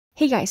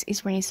Hey guys,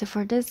 it's Renee. So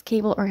for this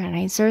cable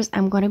organizers,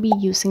 I'm going to be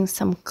using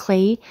some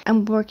clay.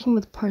 I'm working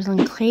with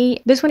porcelain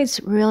clay. This one is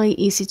really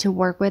easy to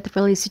work with,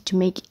 really easy to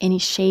make any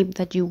shape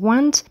that you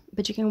want,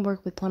 but you can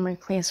work with polymer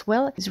clay as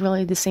well. It's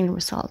really the same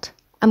result.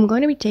 I'm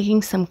going to be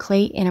taking some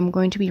clay and I'm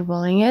going to be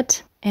rolling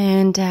it.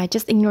 And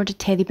just ignore the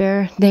teddy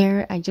bear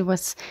there. I just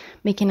was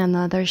making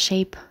another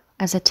shape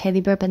as a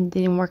teddy bear, but it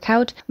didn't work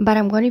out. But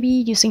I'm going to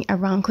be using a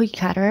round cookie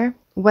cutter.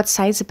 What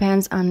size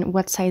depends on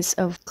what size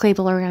of clay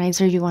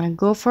organizer you want to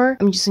go for.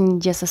 I'm using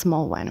just a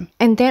small one.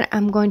 And then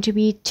I'm going to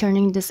be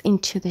turning this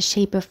into the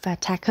shape of a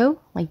taco,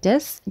 like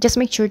this. Just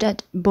make sure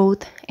that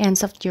both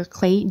ends of your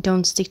clay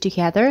don't stick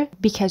together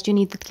because you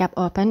need the gap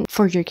open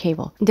for your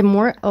cable. The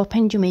more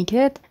open you make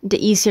it, the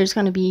easier it's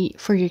going to be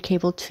for your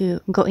cable to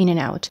go in and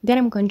out. Then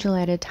I'm going to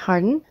let it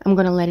harden. I'm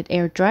going to let it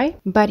air dry.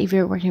 But if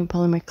you're working with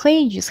polymer clay,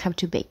 you just have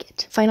to bake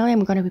it. Finally,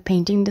 I'm going to be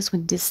painting this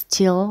with this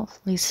steel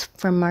fleece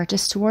from Martha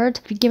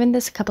Stewart. I've given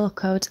this a couple of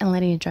coats and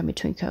letting it dry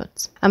between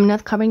coats. I'm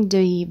not covering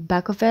the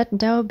back of it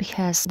though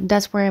because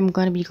that's where I'm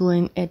going to be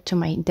gluing it to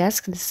my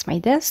desk. This is my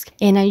desk,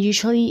 and I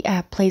usually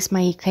place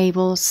my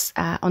cables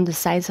on the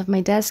sides of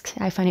my desk.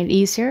 I find it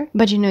easier,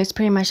 but you know, it's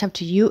pretty much up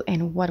to you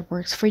and what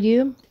works for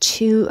you.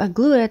 To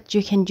glue it,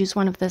 you can use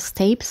one of those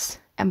tapes,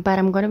 but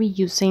I'm going to be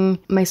using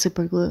my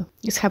super glue.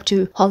 Just have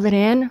to hold it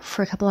in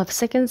for a couple of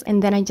seconds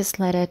and then I just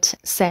let it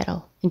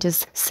settle and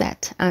just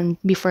set and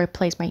before I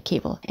place my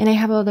cable. And I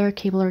have other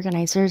cable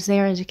organizers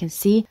there. As you can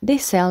see, they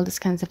sell these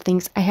kinds of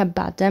things. I have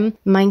bought them.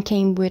 Mine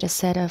came with a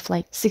set of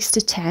like 6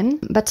 to 10,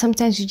 but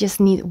sometimes you just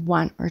need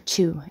 1 or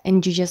 2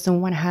 and you just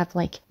don't want to have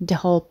like the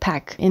whole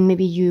pack. And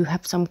maybe you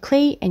have some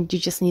clay and you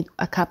just need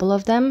a couple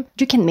of them.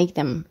 You can make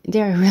them.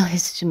 They are really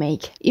easy to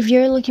make. If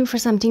you're looking for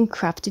something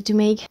crafty to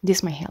make,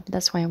 this might help.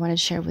 That's why I want to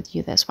share with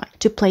you this one.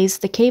 To place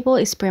the cable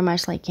is pretty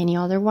much like any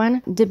other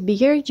one. The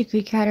bigger your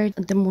cookie cutter,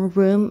 the more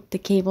room the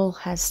cable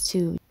has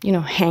to, you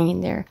know, hang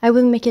in there. I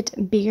will make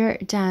it bigger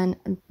than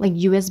like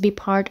USB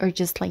part or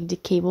just like the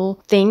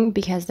cable thing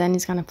because then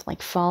it's gonna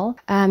like fall.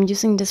 I'm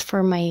using this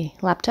for my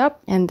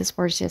laptop and this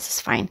works just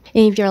as fine.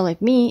 And if you're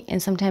like me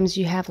and sometimes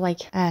you have like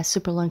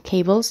super long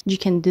cables, you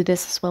can do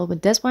this as well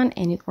with this one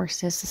and it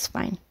works just as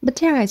fine.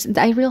 But yeah guys,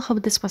 I really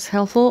hope this was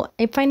helpful.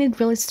 I find it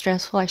really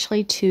stressful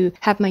actually to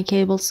have my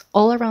cables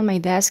all around my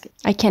desk.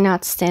 I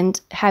cannot stand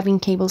having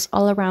cables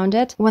all around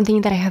it. One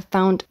thing that I have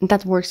found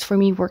that works for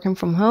me working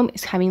from home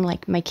is having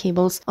like my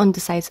cables on the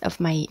sides of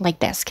my like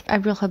desk. I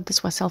really hope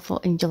this was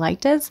helpful and you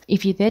liked this.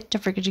 If you did,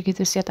 don't forget to give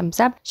this a thumbs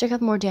up. Check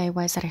out more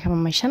DIYs that I have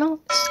on my channel.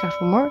 Subscribe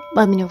for more.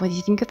 Let me know what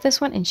you think of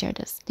this one and share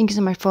this. Thank you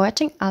so much for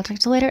watching. I'll talk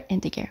to you later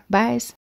and take care. Bye.